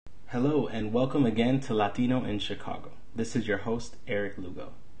Hello and welcome again to Latino in Chicago. This is your host, Eric Lugo.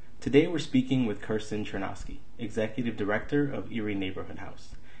 Today we're speaking with Kirsten Chernosky, Executive Director of Erie Neighborhood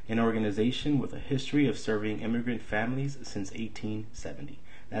House, an organization with a history of serving immigrant families since 1870.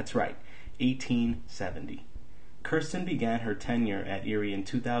 That's right, 1870. Kirsten began her tenure at Erie in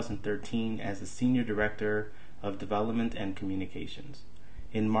 2013 as the Senior Director of Development and Communications.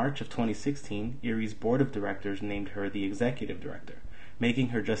 In March of 2016, Erie's Board of Directors named her the Executive Director, making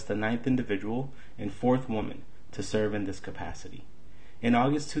her just the ninth individual and fourth woman to serve in this capacity. In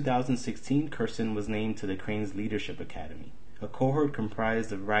August 2016, Kirsten was named to the Crain's Leadership Academy, a cohort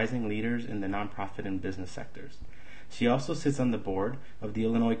comprised of rising leaders in the nonprofit and business sectors. She also sits on the board of the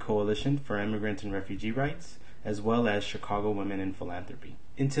Illinois Coalition for Immigrant and Refugee Rights, as well as Chicago Women in Philanthropy.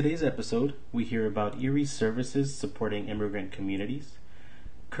 In today's episode, we hear about Erie's services supporting immigrant communities.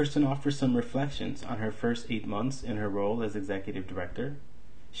 Kirsten offers some reflections on her first 8 months in her role as executive director.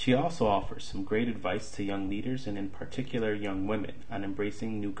 She also offers some great advice to young leaders and in particular young women on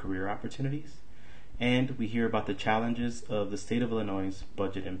embracing new career opportunities. And we hear about the challenges of the state of Illinois'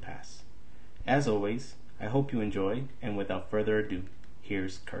 budget impasse. As always, I hope you enjoy, and without further ado,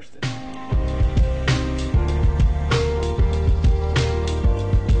 here's Kirsten.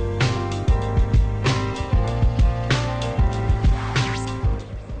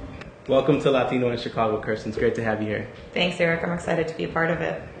 Welcome to Latino in Chicago, Kirsten. It's great to have you here. Thanks, Eric. I'm excited to be a part of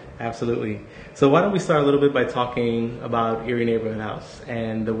it. Absolutely. So why don't we start a little bit by talking about Erie Neighborhood House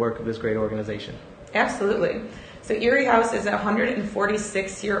and the work of this great organization? Absolutely. So Erie House is a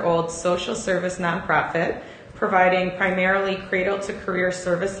 146-year-old social service nonprofit providing primarily cradle-to-career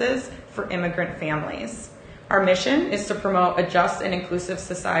services for immigrant families. Our mission is to promote a just and inclusive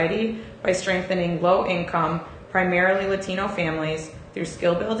society by strengthening low-income, primarily Latino families through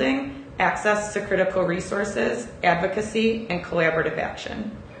skill building, access to critical resources, advocacy, and collaborative action.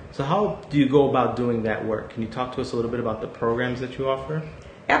 So how do you go about doing that work? Can you talk to us a little bit about the programs that you offer?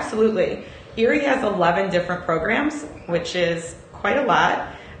 Absolutely. Erie has 11 different programs, which is quite a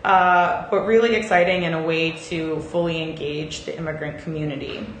lot, but really exciting in a way to fully engage the immigrant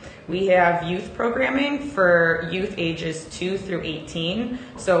community. We have youth programming for youth ages 2 through 18,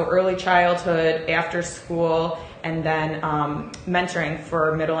 so early childhood, after school, and then mentoring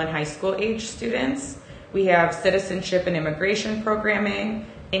for middle and high school age students. We have citizenship and immigration programming,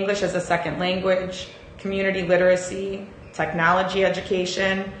 English as a second language, community literacy, technology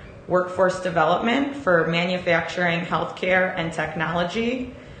education, workforce development for manufacturing, healthcare, and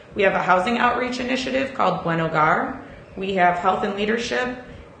technology. We have a housing outreach initiative called Buen Hogar. We have health and leadership,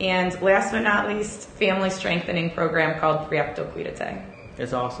 and last but not least, family strengthening program called Proyecto Cuídate.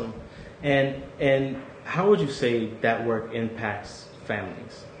 It's awesome. And how would you say that work impacts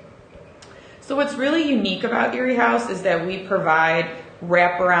families? So what's really unique about Erie House is that we provide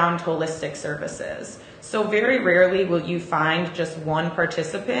wraparound holistic services. So very rarely will you find just one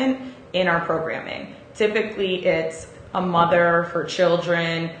participant in our programming. Typically it's a mother, her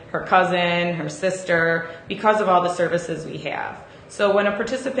children, her cousin, her sister, because of all the services we have. So when a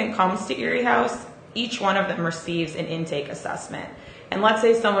participant comes to Erie House, each one of them receives an intake assessment. And let's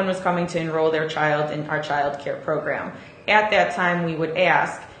say someone was coming to enroll their child in our child care program. At that time, we would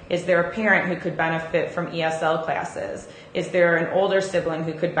ask, is there a parent who could benefit from ESL classes? Is there an older sibling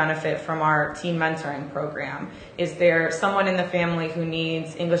who could benefit from our teen mentoring program? Is there someone in the family who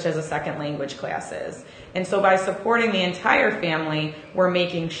needs English as a second language classes? And so by supporting the entire family, we're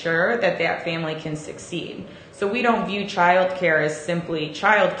making sure that that family can succeed. So we don't view childcare as simply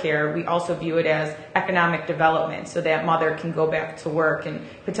childcare. We also view it as economic development so that mother can go back to work and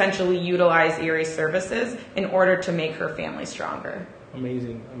potentially utilize Erie services in order to make her family stronger.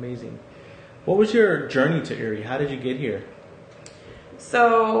 Amazing, amazing. What was your journey to Erie? How did you get here?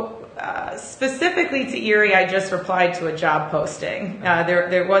 So specifically to Erie, I just replied to a job posting.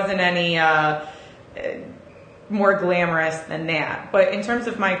 There wasn't any more glamorous than that. But in terms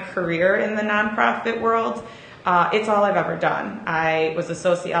of my career in the nonprofit world, it's all I've ever done. I was a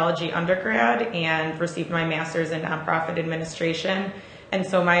sociology undergrad and received my master's in nonprofit administration. And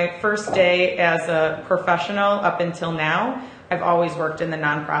so my first day as a professional up until now, I've always worked in the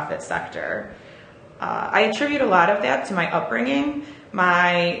nonprofit sector. I attribute a lot of that to my upbringing.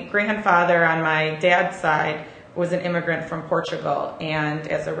 My grandfather on my dad's side was an immigrant from Portugal. And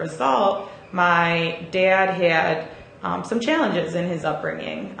as a result, my dad had some challenges in his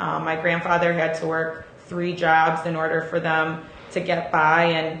upbringing. My grandfather had to work 3 jobs in order for them to get by,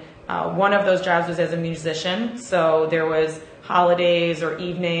 and one of those jobs was as a musician. So there was holidays or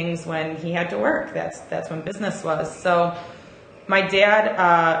evenings when he had to work. That's when business was. So my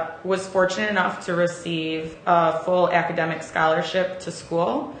dad was fortunate enough to receive a full academic scholarship to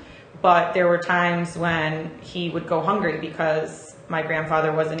school, but there were times when he would go hungry because my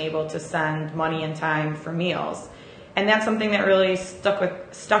grandfather wasn't able to send money in time for meals. And that's something that really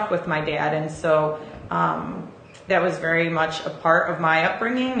stuck with my dad. And so that was very much a part of my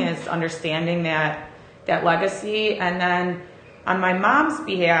upbringing, is understanding that legacy. And then on my mom's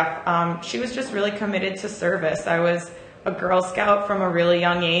behalf, she was just really committed to service. I was a Girl Scout from a really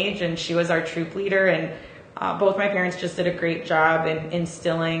young age, and she was our troop leader. And both my parents just did a great job in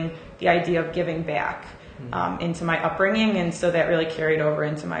instilling the idea of giving back into my upbringing. And so that really carried over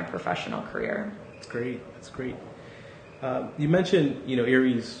into my professional career. That's great. That's great. You mentioned,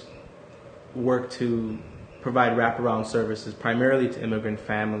 Erie's work to provide wraparound services primarily to immigrant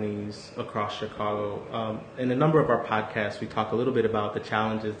families across Chicago. In a number of our podcasts, we talk a little bit about the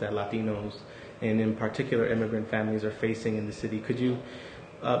challenges that Latinos and in particular immigrant families are facing in the city. Could you,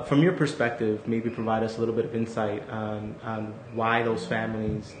 from your perspective, maybe provide us a little bit of insight on why those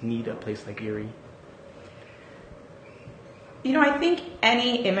families need a place like Erie? I think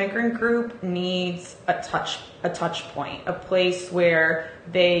any immigrant group needs a touch point, a place where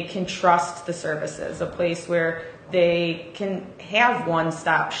they can trust the services, a place where they can have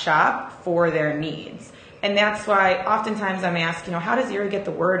one-stop shop for their needs. And that's why oftentimes I'm asked, how does Erie get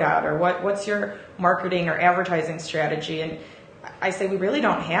the word out, or what's your marketing or advertising strategy? And I say we really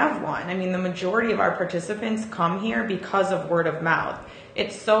don't have one. I mean, the majority of our participants come here because of word of mouth.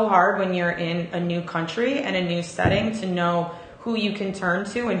 It's so hard when you're in a new country and a new setting to know who you can turn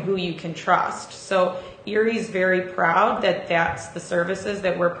to and who you can trust. So Erie's very proud that that's the services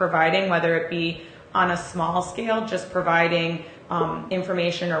that we're providing, whether it be on a small scale, just providing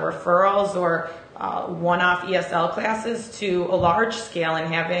information or referrals, or one-off ESL classes, to a large scale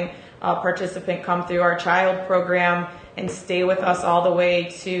and having a participant come through our child program and stay with us all the way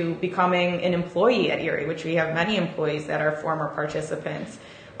to becoming an employee at Erie, which we have many employees that are former participants.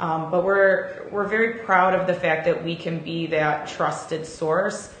 But we're very proud of the fact that we can be that trusted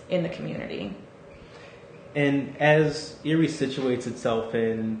source in the community. And as Erie situates itself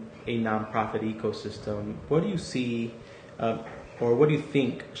in a nonprofit ecosystem, what do you see, or what do you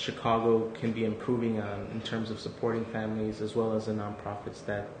think Chicago can be improving on in terms of supporting families as well as the nonprofits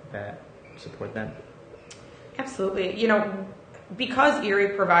that support them? Absolutely. Because Erie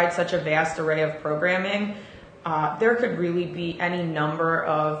provides such a vast array of programming, there could really be any number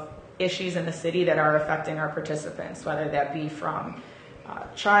of issues in the city that are affecting our participants, whether that be from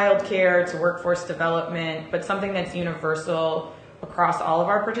child care to workforce development. But something that's universal across all of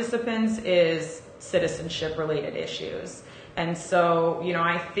our participants is citizenship-related issues. And so,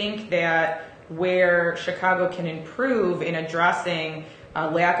 I think that where Chicago can improve in addressing a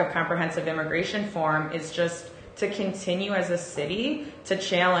lack of comprehensive immigration reform is just to continue as a city to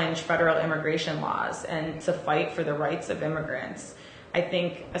challenge federal immigration laws and to fight for the rights of immigrants. I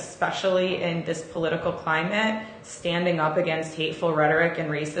think especially in this political climate, standing up against hateful rhetoric and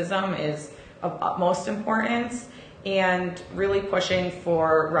racism is of utmost importance, and really pushing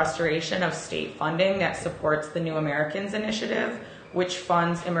for restoration of state funding that supports the New Americans Initiative, which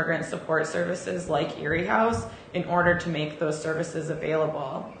funds immigrant support services like Erie House in order to make those services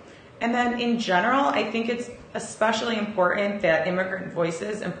available. And then in general, I think it's especially important that immigrant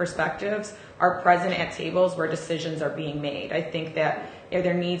voices and perspectives are present at tables where decisions are being made. I think that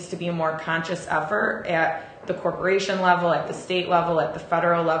there needs to be a more conscious effort at the corporation level, at the state level, at the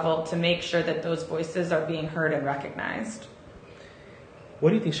federal level, to make sure that those voices are being heard and recognized. What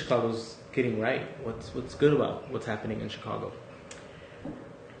do you think Chicago's getting right? What's good about what's happening in Chicago?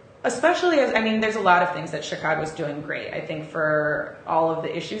 Especially there's a lot of things that Chicago's doing great. I think for all of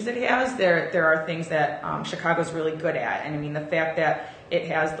the issues it has, there are things that Chicago's really good at. And the fact that it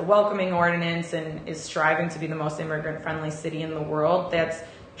has the welcoming ordinance and is striving to be the most immigrant-friendly city in the world, that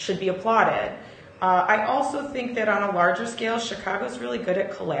should be applauded. I also think that on a larger scale, Chicago's really good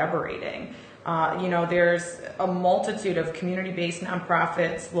at collaborating. There's a multitude of community-based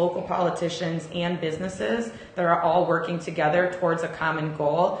nonprofits, local politicians, and businesses that are all working together towards a common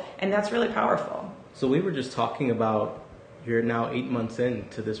goal, and that's really powerful. So we were just talking about, you're now 8 months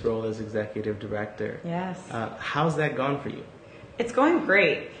into this role as executive director. Yes. How's that gone for you? It's going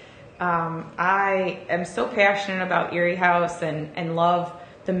great. I am so passionate about Erie House and love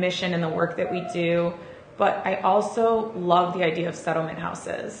the mission and the work that we do, but I also love the idea of settlement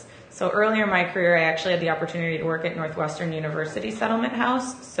houses. So earlier in my career, I actually had the opportunity to work at Northwestern University Settlement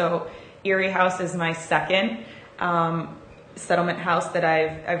House. So Erie House is my second settlement house that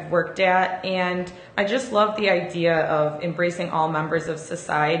I've worked at. And I just love the idea of embracing all members of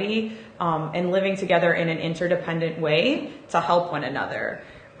society and living together in an interdependent way to help one another.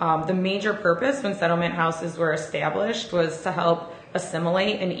 The major purpose when settlement houses were established was to help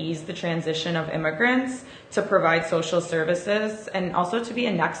assimilate and ease the transition of immigrants, to provide social services, and also to be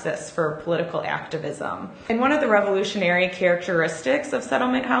a nexus for political activism. And one of the revolutionary characteristics of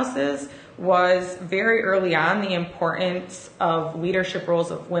settlement houses was very early on the importance of leadership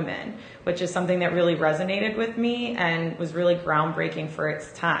roles of women, which is something that really resonated with me and was really groundbreaking for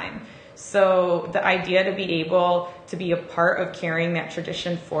its time. So the idea to be able to be a part of carrying that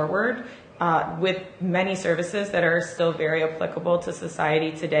tradition forward with many services that are still very applicable to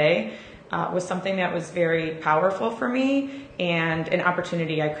society today was something that was very powerful for me and an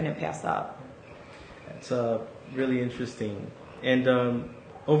opportunity I couldn't pass up. It's really interesting. And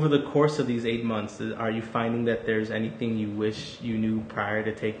over the course of these 8 months, are you finding that there's anything you wish you knew prior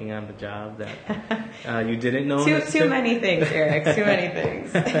to taking on the job that you didn't know? Too many things, Eric. Too many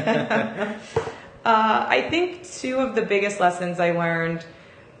things. I think two of the biggest lessons I learned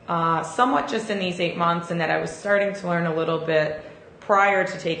somewhat just in these 8 months, and that I was starting to learn a little bit prior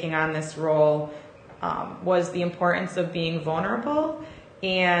to taking on this role, was the importance of being vulnerable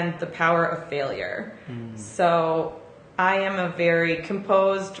and the power of failure. So I am a very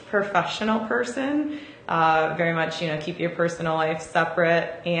composed professional person, very much, keep your personal life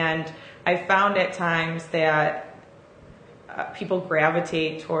separate. And I found at times that people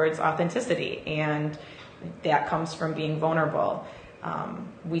gravitate towards authenticity, and that comes from being vulnerable.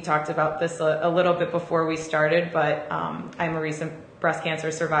 We talked about this a little bit before we started, but I'm a recent breast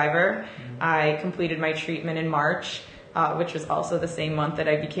cancer survivor. I completed my treatment in March, which was also the same month that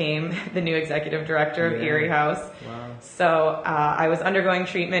I became the new executive director of Erie House. Wow. So I was undergoing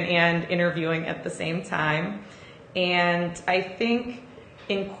treatment and interviewing at the same time. And I think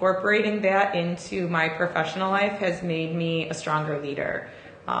incorporating that into my professional life has made me a stronger leader,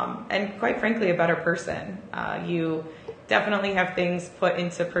 and quite frankly, a better person. You definitely have things put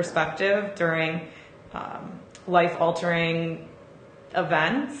into perspective during life-altering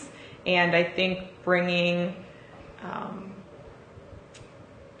events. And I think bringing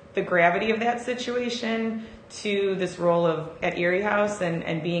the gravity of that situation to this role at Erie House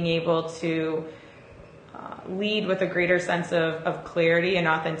and being able to lead with a greater sense of clarity and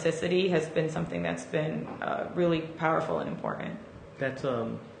authenticity has been something that's been really powerful and important. That's a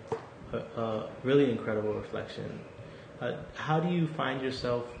really incredible reflection. How do you find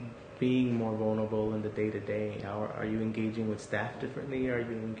yourself being more vulnerable in the day-to-day? Are you engaging with staff differently? Are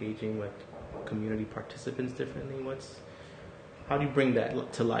you engaging with community participants differently? How do you bring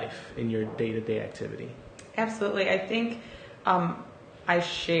that to life in your day-to-day activity? Absolutely. I think I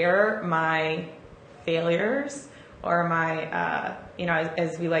share my failures, or my,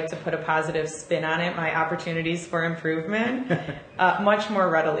 as we like to put a positive spin on it, my opportunities for improvement, much more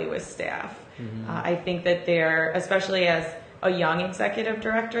readily with staff. I think that especially as a young executive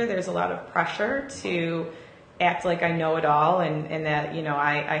director, there's a lot of pressure to act like I know it all and that,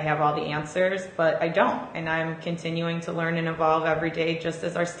 I have all the answers, but I don't. And I'm continuing to learn and evolve every day, just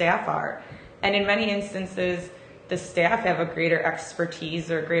as our staff are. And in many instances, the staff have a greater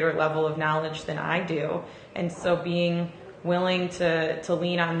expertise or a greater level of knowledge than I do. And so being willing to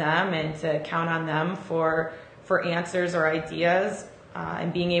lean on them and to count on them for answers or ideas,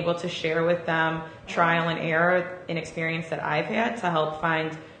 and being able to share with them trial and error and experience that I've had to help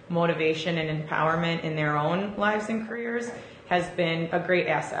find motivation and empowerment in their own lives and careers has been a great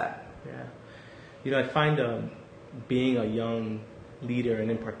asset. Yeah. I find being a young leader, and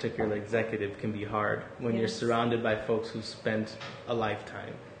in particular executive, can be hard when you're surrounded by folks who spent a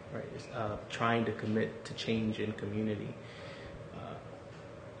lifetime, right, trying to commit to change in community.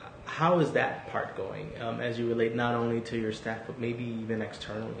 How is that part going as you relate not only to your staff, but maybe even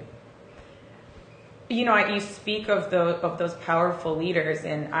externally? You speak of those powerful leaders,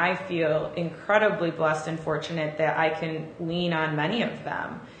 and I feel incredibly blessed and fortunate that I can lean on many of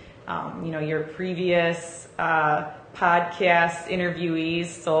them. Your previous podcast interviewees,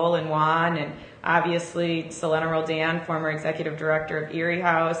 Sol and Juan, and obviously Selena Roldan, former executive director of Erie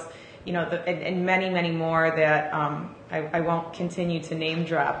House, and many, many more that I won't continue to name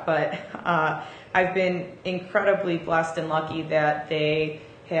drop, but I've been incredibly blessed and lucky that they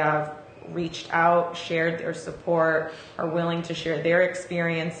have reached out, shared their support, are willing to share their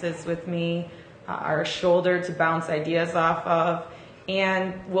experiences with me, are a shoulder to bounce ideas off of,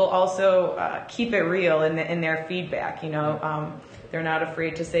 and will also keep it real in their feedback. They're not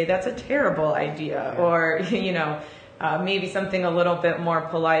afraid to say that's a terrible idea, or maybe something a little bit more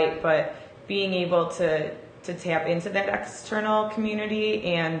polite, but being able to tap into that external community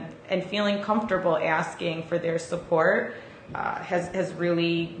and feeling comfortable asking for their support has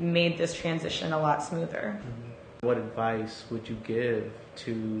really made this transition a lot smoother. What advice would you give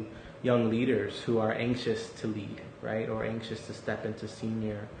to young leaders who are anxious to lead, right, or anxious to step into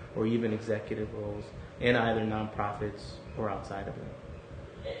senior or even executive roles in either nonprofits or outside of them?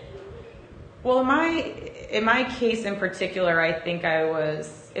 Well, in my case in particular, I think it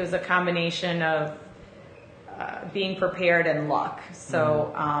was a combination of being prepared and luck.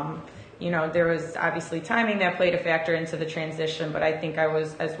 So, there was obviously timing that played a factor into the transition, but I think I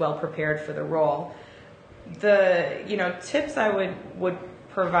was as well prepared for the role. The, tips I would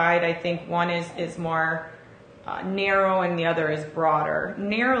provide, I think one is more narrow and the other is broader.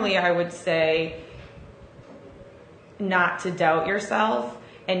 Narrowly, I would say not to doubt yourself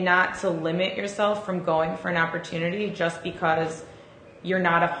and not to limit yourself from going for an opportunity just because you're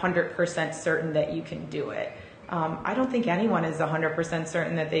not 100% certain that you can do it. I don't think anyone is 100%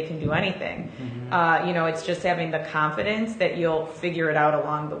 certain that they can do anything. It's just having the confidence that you'll figure it out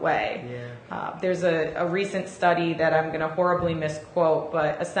along the way. Yeah. There's a recent study that I'm going to horribly misquote,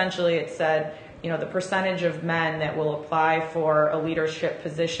 but essentially it said, the percentage of men that will apply for a leadership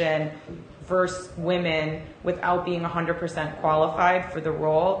position versus women without being 100% qualified for the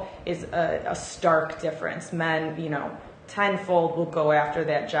role is a stark difference. Men, tenfold will go after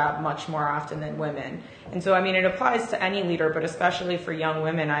that job much more often than women. And so, it applies to any leader, but especially for young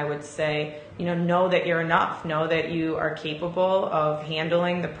women, I would say, know that you're enough. Know that you are capable of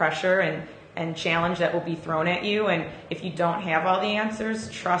handling the pressure and challenge that will be thrown at you. And if you don't have all the answers,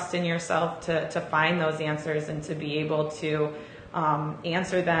 trust in yourself to find those answers and to be able to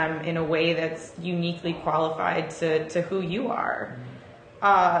answer them in a way that's uniquely qualified to who you are.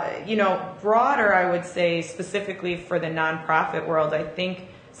 Broader, I would say specifically for the nonprofit world, I think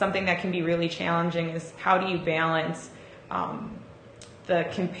something that can be really challenging is how do you balance the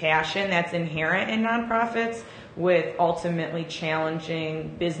compassion that's inherent in nonprofits with ultimately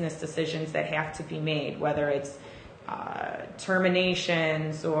challenging business decisions that have to be made, whether it's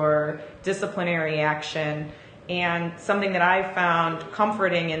terminations or disciplinary action. And something that I've found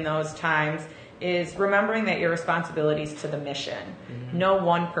comforting in those times is remembering that your responsibility is to the mission. Mm-hmm. No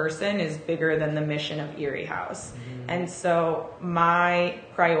one person is bigger than the mission of Erie House. Mm-hmm. And so my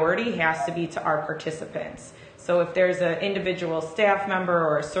priority has to be to our participants. So if there's an individual staff member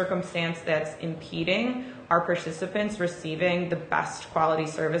or a circumstance that's impeding our participants receiving the best quality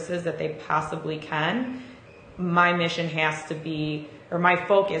services that they possibly can, my mission has to be, or my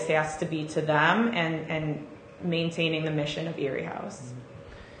focus has to be to them and maintaining the mission of Erie House. Mm-hmm.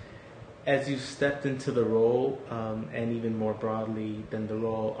 As you stepped into the role, and even more broadly than the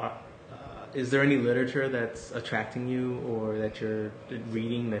role, is there any literature that's attracting you or that you're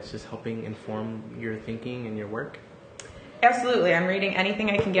reading that's just helping inform your thinking and your work? Absolutely. I'm reading anything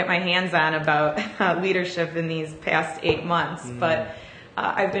I can get my hands on about leadership in these past 8 months. Mm. But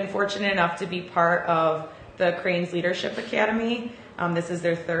I've been fortunate enough to be part of the Cranes Leadership Academy. This is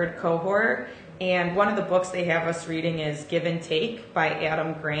their third cohort. And one of the books they have us reading is Give and Take by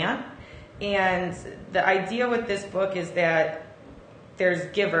Adam Grant. And the idea with this book is that there's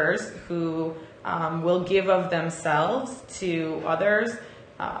givers who will give of themselves to others,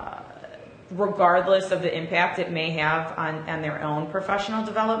 regardless of the impact it may have on their own professional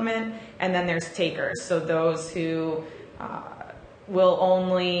development. And then there's takers, so those who will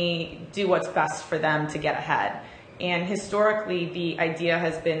only do what's best for them to get ahead. And historically, the idea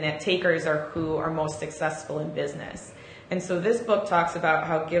has been that takers are who are most successful in business. And so this book talks about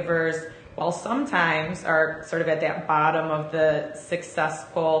how givers, while sometimes are sort of at that bottom of the success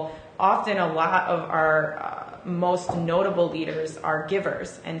pole, often a lot of our most notable leaders are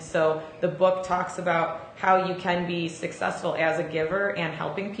givers. And so the book talks about how you can be successful as a giver and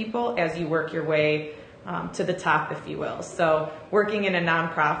helping people as you work your way to the top, if you will. So working in a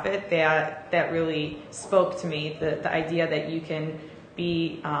nonprofit, that really spoke to me, the idea that you can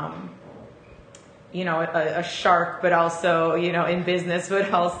be a shark, but also, in business,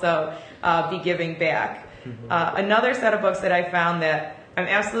 but also be giving back. Mm-hmm. Another set of books that I found that I'm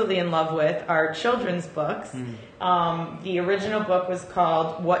absolutely in love with are children's books. Mm-hmm. The original book was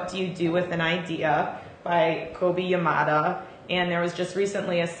called What Do You Do With an Idea by Kobe Yamada. And there was just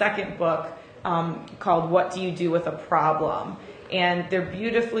recently a second book called What Do You Do With a Problem? And they're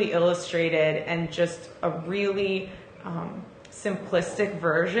beautifully illustrated and just a really simplistic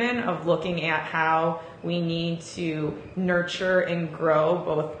version of looking at how we need to nurture and grow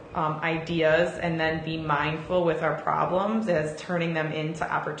both ideas and then be mindful with our problems as turning them into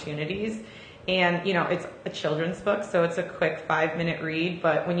opportunities. And, it's a children's book, so it's a quick 5-minute read,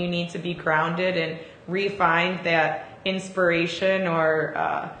 but when you need to be grounded and re-find that inspiration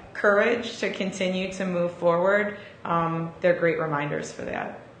or courage to continue to move forward, they're great reminders for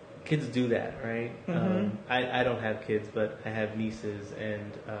that. kids do that, right? I don't have kids, but I have nieces,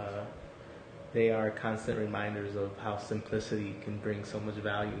 and they are constant reminders of how simplicity can bring so much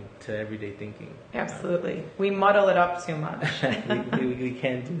value to everyday thinking. Absolutely. We muddle it up too much. we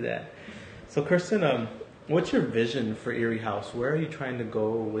can't do that. So Kirsten, what's your vision for Erie House? Where are you trying to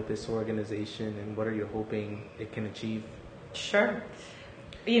go with this organization, and what are you hoping it can achieve? Sure.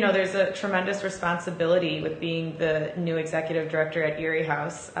 There's a tremendous responsibility with being the new executive director at Erie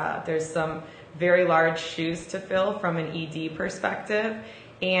House. There's some very large shoes to fill from an ED perspective,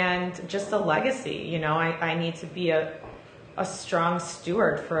 and just a legacy. I need to be a strong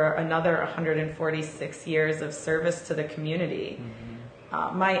steward for another 146 years of service to the community.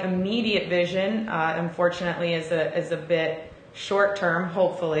 My immediate vision, unfortunately, is a bit short term,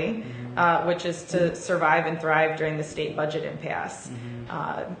 hopefully, which is to survive and thrive during the state budget impasse.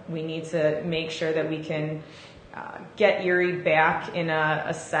 We need to make sure that we can get Erie back in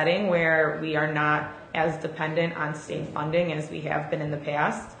a setting where we are not as dependent on state funding as we have been in the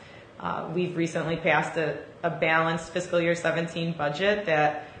past. We've recently passed a balanced fiscal year 17 budget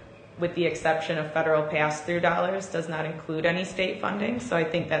that, with the exception of federal pass-through dollars, does not include any state funding. So I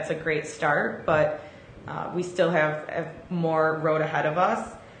think that's a great start, but we still have more road ahead of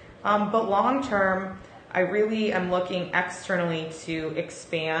us. But long term, I really am looking externally to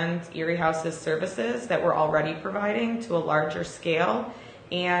expand Erie House's services that we're already providing to a larger scale,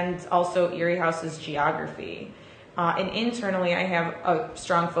 and also Erie House's geography. And internally, I have a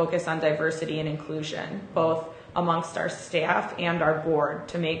strong focus on diversity and inclusion, both amongst our staff and our board,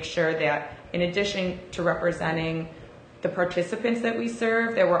 to make sure that in addition to representing the participants that we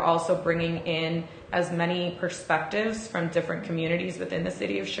serve, that we're also bringing in as many perspectives from different communities within the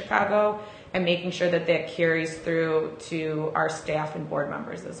city of Chicago, and making sure that carries through to our staff and board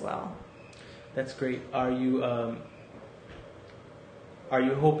members as well. That's great. Are you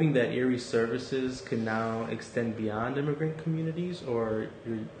hoping that Erie services can now extend beyond immigrant communities, or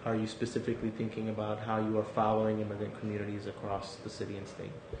are you specifically thinking about how you are following immigrant communities across the city and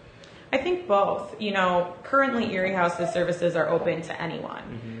state? I think both. Currently Erie House's services are open to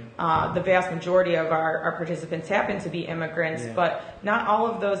anyone. The vast majority of our participants happen to be immigrants, but not all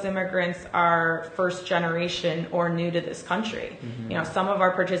of those immigrants are first generation or new to this country. Some of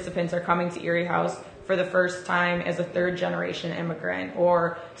our participants are coming to Erie House for the first time as a third generation immigrant,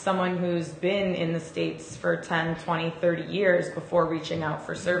 or someone who's been in the States for 10, 20, 30 years before reaching out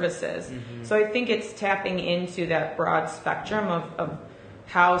for services. So I think it's tapping into that broad spectrum of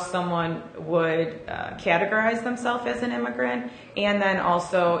how someone would categorize themselves as an immigrant, and then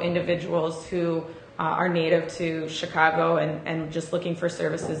also individuals who are native to Chicago and just looking for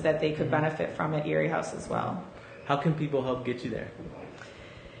services that they could benefit from at Erie House as well. How can people help get you there?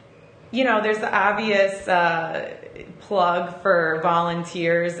 There's the obvious plug for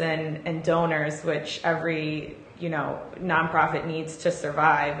volunteers and donors, which every nonprofit needs to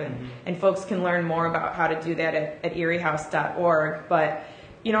survive, and folks can learn more about how to do that at eriehouse.org. But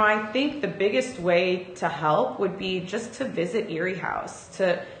I think the biggest way to help would be just to visit Erie House,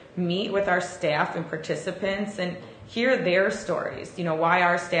 to meet with our staff and participants and hear their stories. Why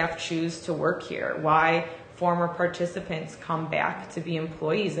our staff choose to work here, why former participants come back to be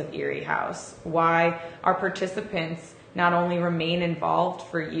employees of Erie House, why our participants not only remain involved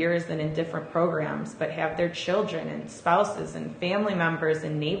for years and in different programs, but have their children and spouses and family members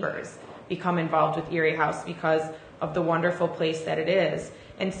and neighbors become involved with Erie House because of the wonderful place that it is.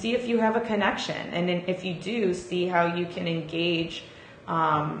 And see if you have a connection. And if you do, see how you can engage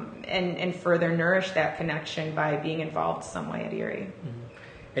and further nourish that connection by being involved some way at Erie.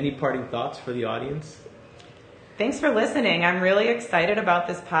 Any parting thoughts for the audience? Thanks for listening. I'm really excited about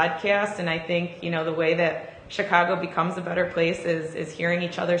this podcast, and I think, the way that Chicago becomes a better place is hearing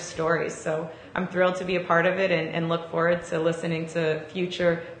each other's stories. So I'm thrilled to be a part of it and look forward to listening to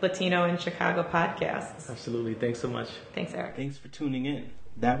future Latino in Chicago podcasts. Absolutely. Thanks so much. Thanks, Eric. Thanks for tuning in.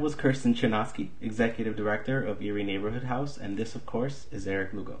 That was Kirsten Chernosky, Executive Director of Erie Neighborhood House, and this, of course, is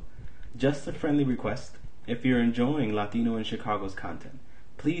Eric Lugo. Just a friendly request, if you're enjoying Latino in Chicago's content,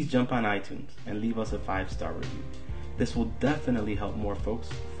 please jump on iTunes and leave us a 5-star review. This will definitely help more folks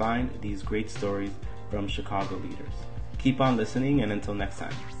find these great stories from Chicago leaders. Keep on listening, and until next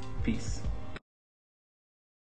time, peace.